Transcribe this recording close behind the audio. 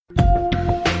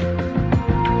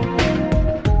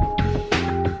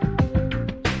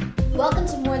Welcome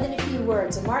to More Than a Few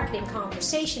Words, a marketing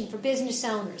conversation for business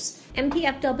owners.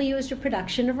 MTFW is a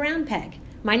production of Round Peg.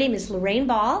 My name is Lorraine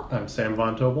Ball. I'm Sam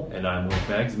Von Tobel. And I'm Luke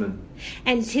Magsman.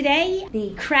 And today,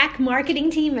 the crack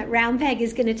marketing team at Round Peg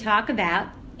is going to talk about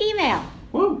email.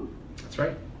 Woo! That's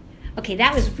right. Okay,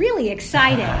 that was really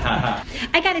exciting.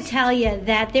 I got to tell you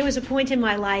that there was a point in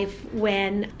my life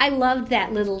when I loved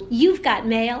that little "You've got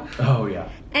mail." Oh, yeah.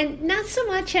 And not so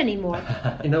much anymore.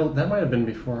 You know, that might have been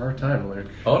before our time, Luke.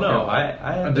 Oh, no,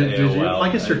 I had did AOL. you?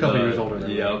 I guess you're a couple years older than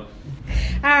me. Yep. All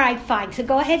right, fine. So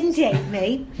go ahead and date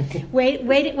me. Wait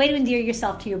to endear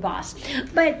yourself to your boss.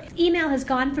 But email has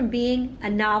gone from being a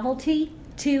novelty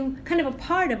to kind of a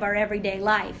part of our everyday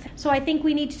life. So I think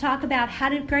we need to talk about how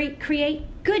to create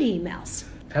good emails.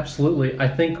 Absolutely. I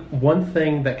think one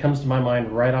thing that comes to my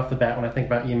mind right off the bat when I think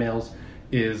about emails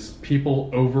is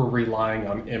people over-relying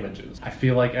on images. I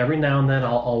feel like every now and then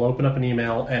I'll open up an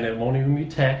email and it won't even be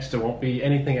text, it won't be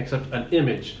anything except an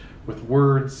image with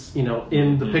words,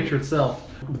 in the picture itself.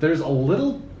 But there's a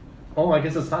little, I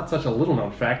guess it's not such a little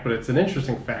known fact, but it's an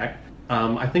interesting fact.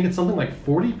 I think it's something like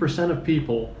 40% of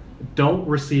people don't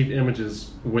receive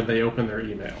images when they open their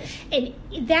emails.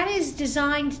 And that is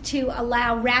designed to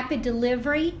allow rapid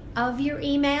delivery of your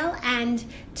email and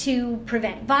to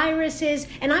prevent viruses.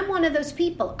 And I'm one of those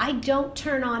people. I don't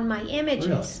turn on my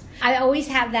images. Really? I always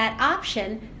have that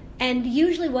option. And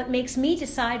usually what makes me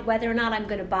decide whether or not I'm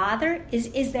going to bother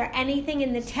is there anything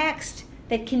in the text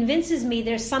that convinces me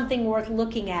there's something worth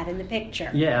looking at in the picture.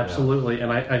 Yeah, absolutely.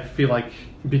 And I feel like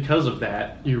because of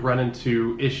that, you run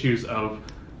into issues of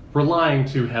relying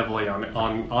too heavily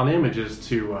on images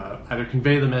to either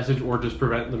convey the message or just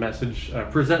present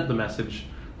the message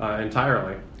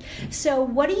entirely. So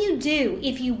what do you do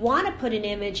if you want to put an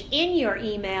image in your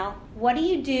email? What do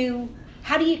you do?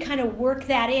 How do you kind of work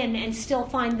that in and still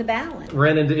find the balance?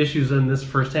 Ran into issues in this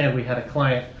firsthand. We had a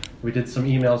client we did some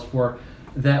emails for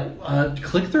that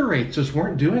click-through rates just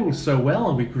weren't doing so well,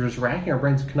 and we were just racking our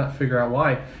brains and could not figure out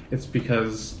why. It's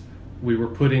because we were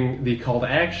putting the call to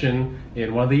action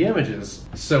in one of the images.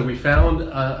 So we found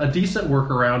a decent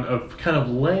workaround of kind of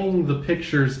laying the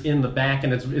pictures in the back,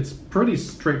 and it's pretty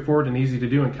straightforward and easy to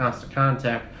do in Constant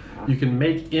Contact. You can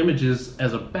make images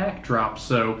as a backdrop,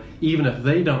 so even if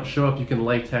they don't show up, you can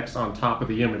lay text on top of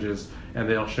the images, and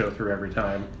they'll show through every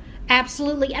time.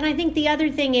 Absolutely. And I think the other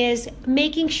thing is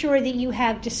making sure that you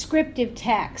have descriptive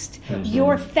text,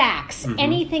 your facts,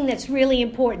 anything that's really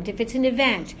important. If it's an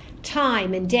event,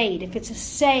 time and date, if it's a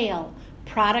sale,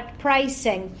 product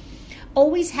pricing,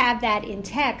 always have that in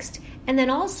text. And then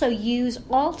also use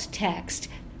alt text.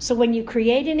 So when you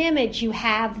create an image, you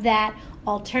have that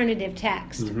alternative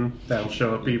text. That'll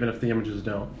show up even if the images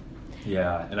don't.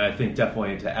 Yeah, and I think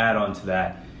definitely to add on to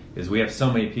that is we have so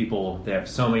many people, they have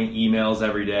so many emails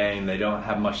every day and they don't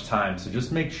have much time. So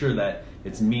just make sure that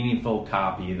it's meaningful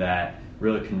copy that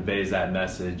really conveys that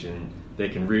message and they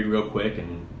can read real quick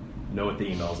and know what the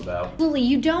email's about. Absolutely.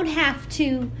 You don't have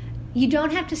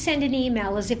to send an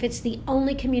email as if it's the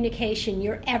only communication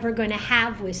you're ever going to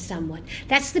have with someone.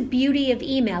 That's the beauty of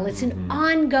email. It's an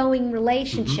ongoing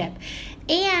relationship.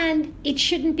 And it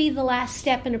shouldn't be the last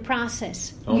step in a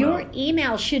process. Your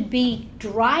email should be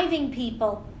driving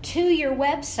people to your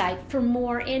website for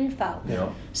more info.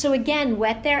 So again,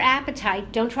 whet their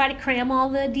appetite. Don't try to cram all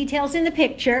the details in the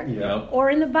picture or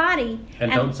in the body.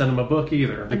 And don't send them a book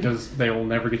either, because they will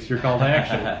never get to your call to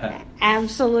action.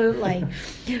 Absolutely.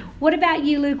 What about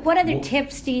you, Luke? What other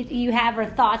tips do you have or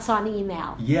thoughts on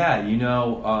email? Yeah,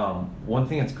 one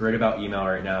thing that's great about email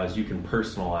right now is you can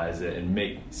personalize it and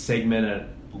make segmented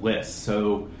lists.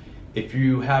 So if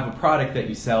you have a product that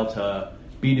you sell to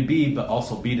B2B but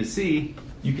also B2C,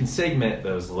 you can segment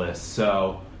those lists.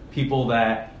 So people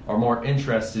that are more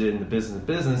interested in the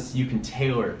business, you can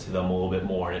tailor it to them a little bit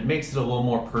more. And it makes it a little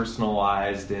more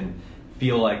personalized and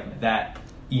feel like that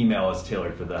email is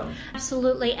tailored for them.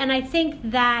 Absolutely. And I think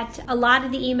that a lot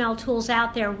of the email tools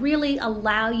out there really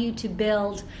allow you to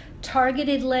build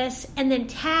targeted lists and then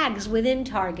tags within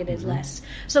targeted lists.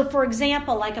 So for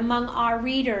example, like among our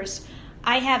readers,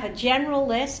 I have a general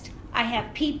list. I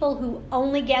have people who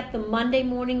only get the Monday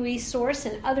morning resource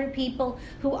and other people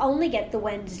who only get the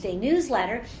Wednesday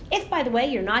newsletter. If, by the way,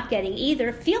 you're not getting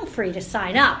either, feel free to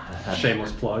sign up.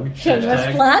 Shameless plug.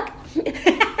 Shameless plug.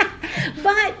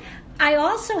 But I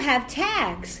also have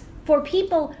tags for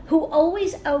people who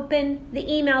always open the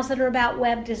emails that are about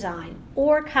web design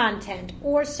or content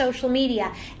or social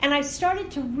media. And I've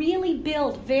started to really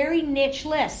build very niche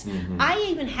lists. I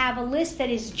even have a list that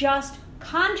is just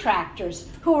contractors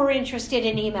who are interested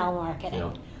in email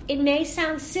marketing. It may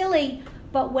sound silly,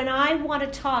 But when I want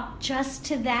to talk just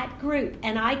to that group,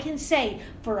 and I can say,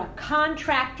 for a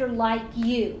contractor like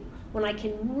you, when I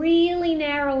can really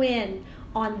narrow in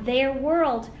on their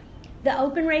world, the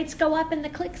open rates go up and the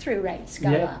click-through rates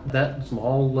go up. That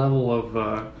small level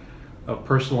of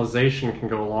personalization can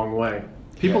go a long way.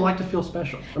 People like to feel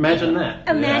special. Imagine that.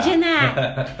 Imagine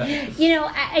that.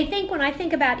 I think when I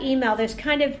think about email, there's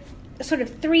kind of sort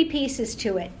of three pieces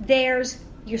to it. There's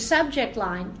your subject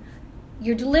line,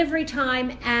 your delivery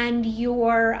time, and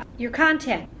your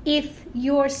content. If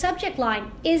your subject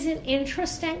line isn't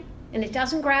interesting and it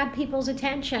doesn't grab people's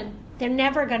attention, they're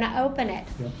never going to open it.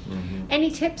 Yep. Mm-hmm.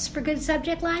 Any tips for good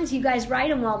subject lines? You guys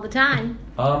write them all the time.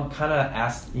 Kind of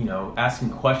asking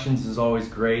questions is always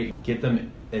great. Get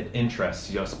them an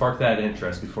interest. Spark that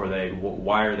interest before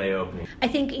why are they opening? I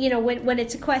think when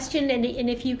it's a question, and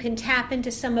if you can tap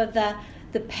into some of the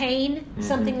pain,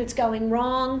 something that's going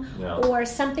wrong, or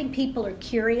something people are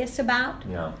curious about.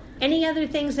 Yeah. Any other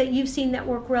things that you've seen that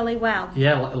work really well?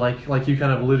 Yeah, like you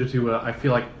kind of alluded to. I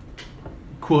feel like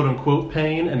quote unquote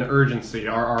pain and urgency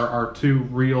are two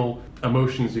real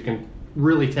emotions you can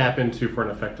really tap into for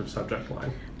an effective subject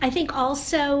line. I think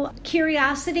also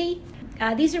curiosity.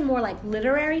 These are more like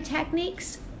literary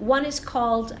techniques. One is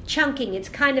called chunking. It's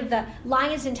kind of the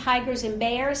lions and tigers and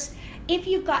bears. If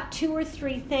you've got 2 or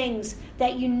 3 things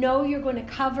that you know you're going to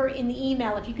cover in the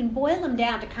email, if you can boil them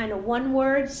down to kind of one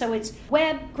word, so it's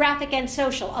web, graphic, and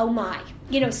social, oh my.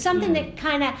 Something that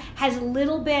kind of has a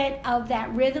little bit of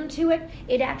that rhythm to it,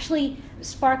 it actually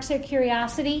sparks their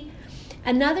curiosity.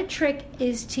 Another trick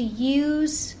is to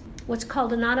use what's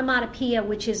called an onomatopoeia,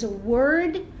 which is a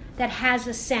word that has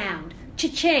a sound.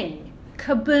 Cha-ching,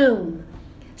 kaboom,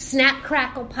 snap,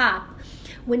 crackle, pop.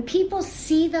 When people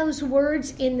see those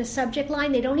words in the subject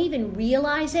line, they don't even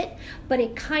realize it, but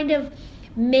it kind of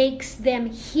makes them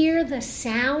hear the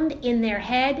sound in their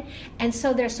head, and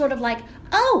so they're sort of like,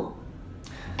 oh,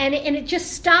 and it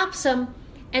just stops them,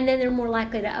 and then they're more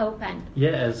likely to open. Yeah,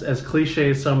 as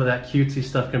cliche as some of that cutesy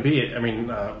stuff can be, I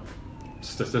mean,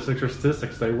 statistics are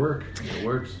statistics, they work. It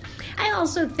works. I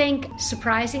also think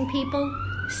surprising people,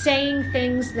 saying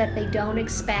things that they don't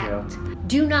expect. Yeah.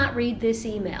 Do not read this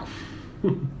email.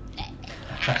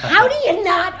 How do you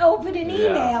not open an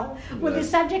email with a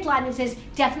subject line that says,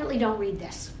 definitely don't read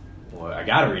this? Well, I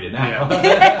gotta read it now.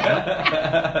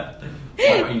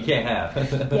 You can't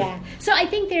have. Yeah. So I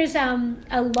think there's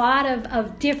a lot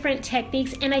of different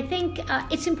techniques, and I think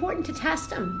it's important to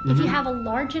test them if you have a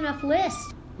large enough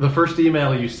list. The first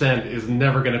email you send is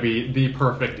never going to be the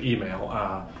perfect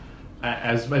email.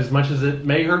 As much as it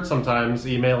may hurt sometimes,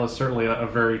 email is certainly a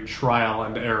very trial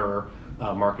and error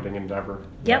marketing endeavor.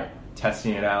 Yep.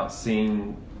 Testing it out,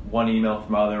 seeing one email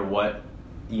from other, what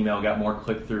email got more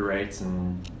click-through rates,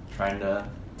 and trying to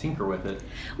tinker with it.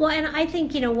 Well, and I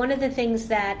think, one of the things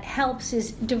that helps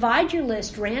is divide your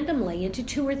list randomly into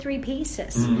 2 or 3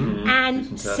 pieces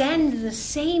and send the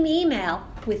same email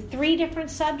with 3 different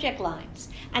subject lines.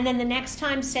 And then the next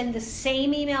time send the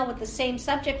same email with the same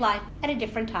subject line at a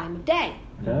different time of day.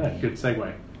 Yeah, good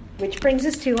segue. Which brings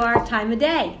us to our time of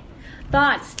day.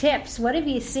 Thoughts, tips, what have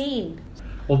you seen?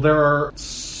 Well, there are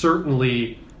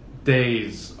certainly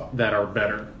days that are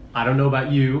better. I don't know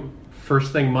about you.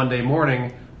 First thing Monday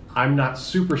morning, I'm not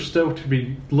super stoked to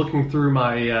be looking through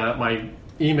my my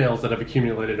emails that have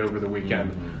accumulated over the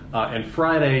weekend. And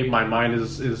Friday, my mind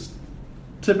is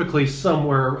typically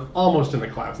somewhere almost in the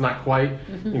clouds. Not quite,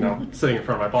 sitting in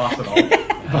front of my boss at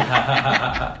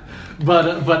all.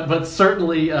 But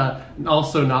certainly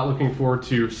also not looking forward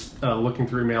to looking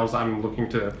through emails. I'm looking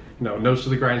to nose to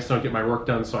the grindstone, get my work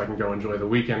done so I can go enjoy the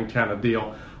weekend kind of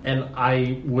deal. And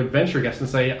I would venture a guess and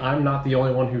say I'm not the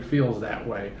only one who feels that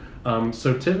way.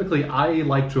 So typically I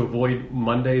like to avoid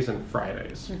Mondays and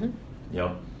Fridays.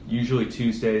 Yep. Usually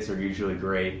Tuesdays are usually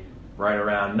great.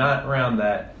 Not around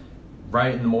that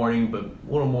right in the morning, but a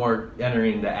little more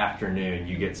entering the afternoon.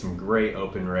 You get some great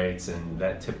open rates, and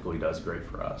that typically does great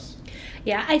for us.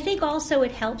 Yeah, I think also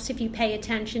it helps if you pay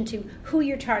attention to who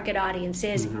your target audience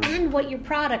is and what your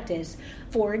product is.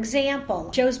 For example,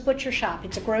 Joe's Butcher Shop,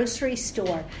 it's a grocery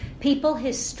store. People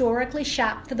historically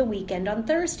shop for the weekend on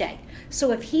Thursday.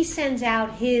 So if he sends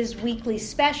out his weekly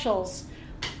specials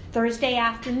Thursday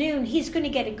afternoon, he's going to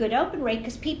get a good open rate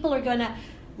because people are going to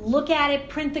look at it,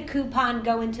 print the coupon,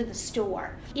 go into the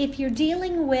store. If you're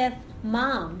dealing with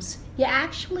moms, you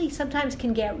actually sometimes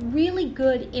can get really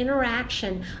good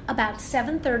interaction about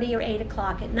 7:30 or 8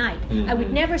 o'clock at night. I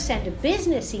would never send a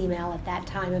business email at that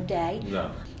time of day.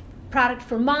 No. Product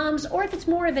for moms, or if it's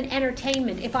more of an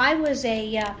entertainment. If I was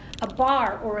a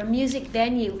bar or a music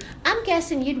venue, I'm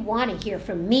guessing you'd want to hear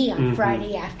from me on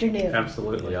Friday afternoon.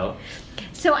 Absolutely. Yep.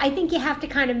 So I think you have to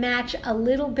kind of match a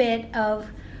little bit of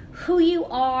who you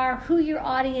are, who your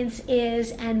audience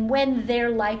is, and when they're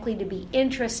likely to be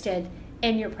interested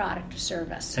in your product or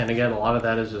service. And again, a lot of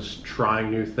that is just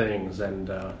trying new things and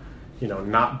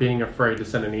not being afraid to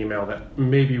send an email that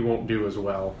maybe won't do as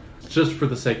well, just for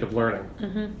the sake of learning.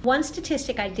 One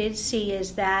statistic I did see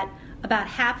is that about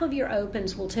half of your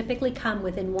opens will typically come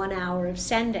within 1 hour of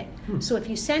sending. So if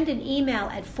you send an email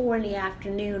at 4 in the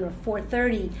afternoon or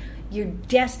 4:30, you're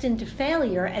destined to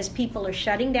failure as people are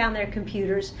shutting down their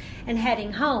computers and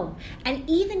heading home. And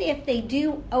even if they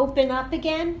do open up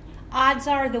again, odds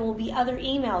are there will be other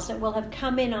emails that will have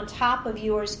come in on top of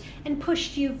yours and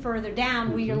pushed you further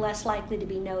down where you're less likely to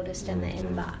be noticed in the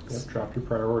inbox. Yep, drop your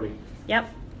priority. Yep.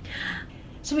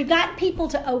 So we've got people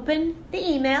to open the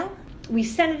email. We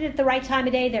sent it at the right time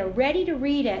of day. They're ready to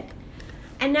read it.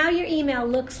 And now your email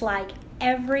looks like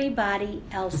everybody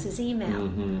else's email.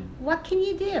 What can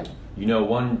you do?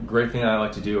 One great thing I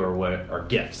like to do are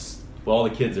GIFs. Well, all the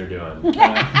kids are doing.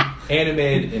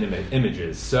 Animated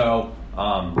images. So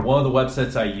one of the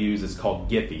websites I use is called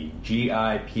Giphy,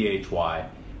 Giphy.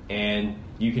 And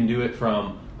you can do it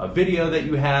from a video that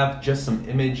you have, just some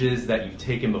images that you've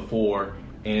taken before,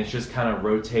 and it's just kind of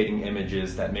rotating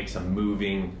images that makes a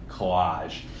moving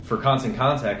collage. For Constant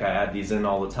Contact, I add these in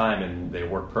all the time and they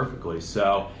work perfectly.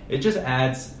 So it just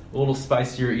adds a little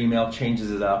spice to your email,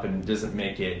 changes it up, and doesn't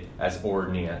make it as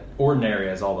ordinary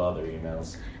as all the other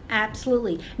emails.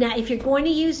 Absolutely. Now, if you're going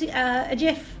to use a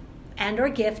GIF and or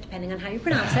GIF, depending on how you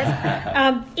pronounce it,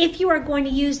 if you are going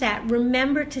to use that,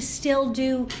 remember to still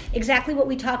do exactly what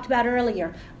we talked about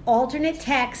earlier. Alternate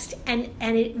text and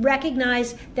it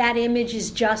recognize that image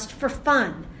is just for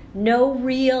fun. No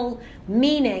real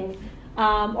meaning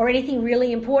or anything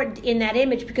really important in that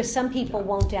image because some people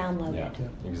won't download it. Yeah,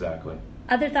 exactly.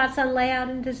 Other thoughts on layout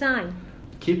and design?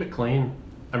 Keep it clean.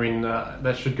 I mean,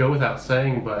 that should go without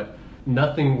saying, but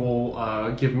nothing will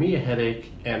give me a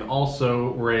headache and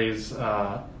also raise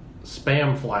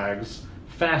spam flags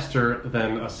faster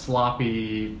than a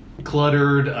sloppy,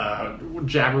 cluttered,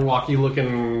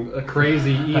 Jabberwocky-looking,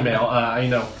 crazy email.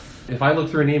 If I look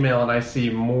through an email and I see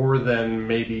more than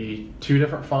maybe 2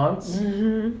 different fonts,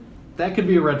 that could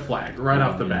be a red flag right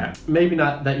off the bat. Maybe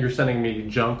not that you're sending me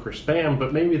junk or spam,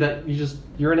 but maybe that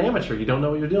you're an amateur. You don't know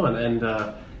what you're doing, and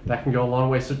that can go a long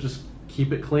way. So just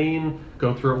keep it clean.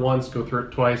 Go through it once, go through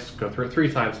it twice, go through it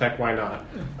 3 times. Heck, why not?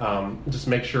 Just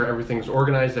make sure everything's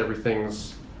organized,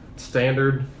 everything's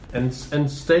standard, and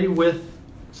stay with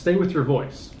your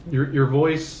voice. Your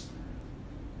voice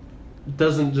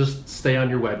doesn't just stay on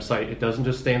your website. It doesn't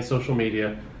just stay in social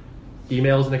media.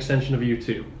 Email is an extension of you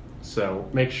too. So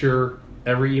make sure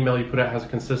every email you put out has a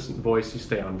consistent voice. You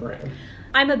stay on brand.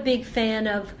 I'm a big fan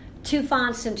of 2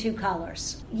 fonts and 2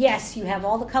 colors. Yes, you have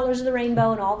all the colors of the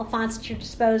rainbow and all the fonts at your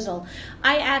disposal.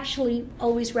 I actually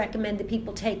always recommend that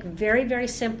people take very, very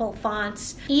simple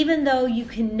fonts. Even though you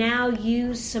can now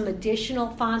use some additional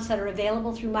fonts that are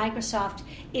available through Microsoft,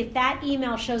 if that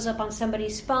email shows up on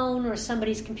somebody's phone or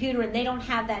somebody's computer and they don't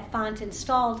have that font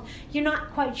installed, you're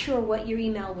not quite sure what your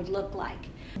email would look like.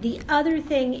 The other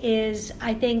thing is,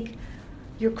 I think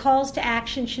your calls to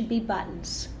action should be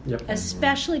buttons,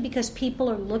 especially because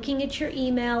people are looking at your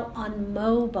email on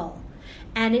mobile.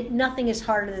 And nothing is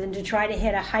harder than to try to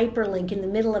hit a hyperlink in the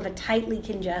middle of a tightly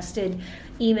congested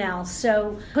email.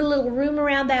 So put a little room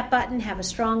around that button, have a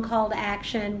strong call to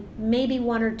action, maybe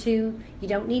 1 or 2. You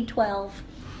don't need 12.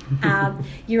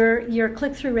 Your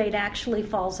click-through rate actually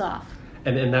falls off.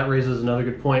 And that raises another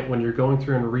good point. When you're going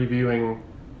through and reviewing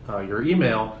your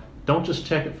email, don't just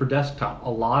check it for desktop. A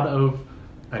lot of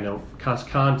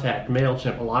Constant Contact,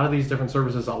 MailChimp, a lot of these different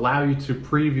services allow you to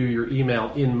preview your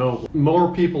email in mobile.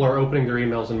 More people are opening their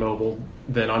emails in mobile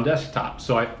than on desktop.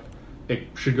 So it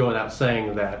should go without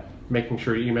saying that making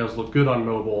sure your emails look good on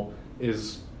mobile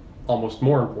is almost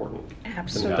more important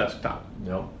than desktop.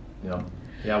 Yep.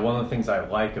 Yeah, one of the things I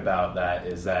like about that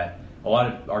is that a lot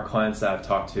of our clients that I've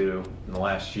talked to in the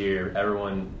last year,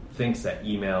 everyone thinks that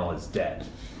email is dead.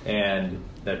 And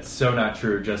that's so not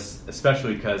true, just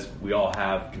especially because we all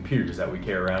have computers that we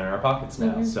carry around in our pockets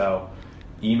now. So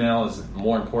email is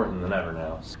more important than ever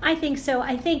now. I think so.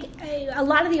 I think a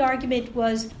lot of the argument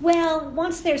was, well,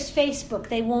 once there's Facebook,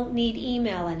 they won't need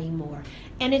email anymore.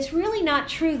 And it's really not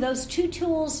true. Those 2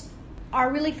 tools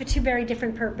are really for 2 very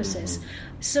different purposes.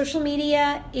 Social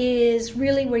media is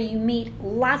really where you meet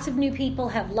lots of new people,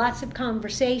 have lots of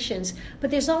conversations,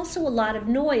 but there's also a lot of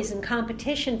noise and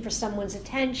competition for someone's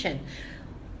attention.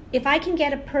 If I can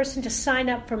get a person to sign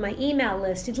up for my email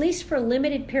list, at least for a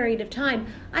limited period of time,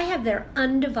 I have their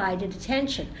undivided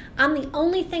attention. I'm the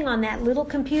only thing on that little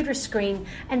computer screen,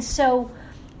 and so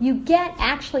you get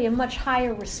actually a much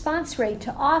higher response rate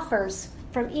to offers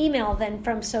from email than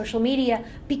from social media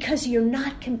because you're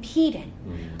not competing.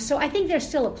 So I think there's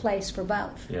still a place for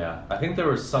both. Yeah, I think there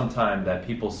was some time that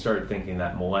people started thinking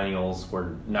that millennials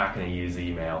were not going to use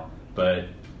email, but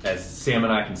as Sam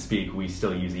and I can speak, we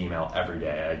still use email every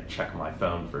day. I check my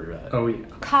phone for Oh, yeah.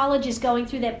 College is going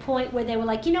through that point where they were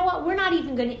like, you know what, we're not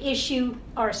even going to issue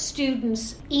our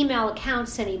students email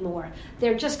accounts anymore.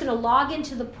 They're just going to log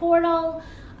into the portal.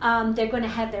 They're going to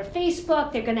have their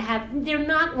Facebook.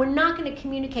 We're not going to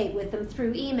communicate with them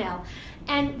through email.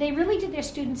 And they really did their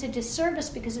students a disservice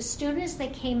because as soon as they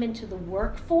came into the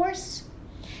workforce,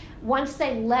 once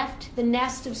they left the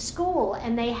nest of school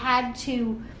and they had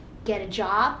to get a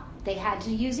job, they had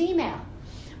to use email.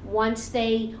 Once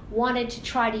they wanted to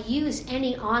try to use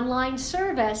any online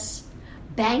service,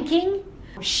 banking,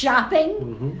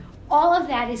 shopping, all of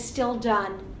that is still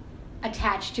done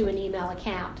attached to an email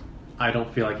account. I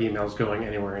don't feel like email's going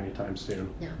anywhere anytime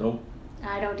soon. No. Nope.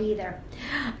 I don't either.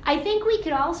 I think we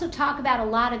could also talk about a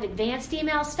lot of advanced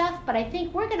email stuff, but I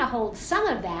think we're going to hold some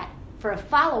of that for a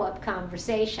follow-up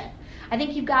conversation. I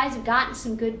think you guys have gotten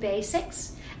some good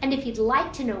basics, and if you'd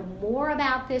like to know more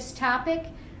about this topic,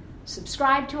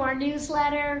 subscribe to our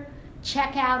newsletter,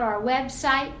 check out our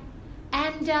website,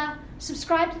 and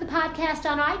subscribe to the podcast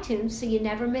on iTunes so you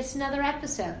never miss another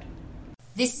episode.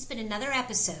 This has been another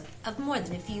episode of More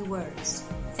Than a Few Words.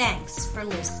 Thanks for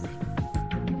listening.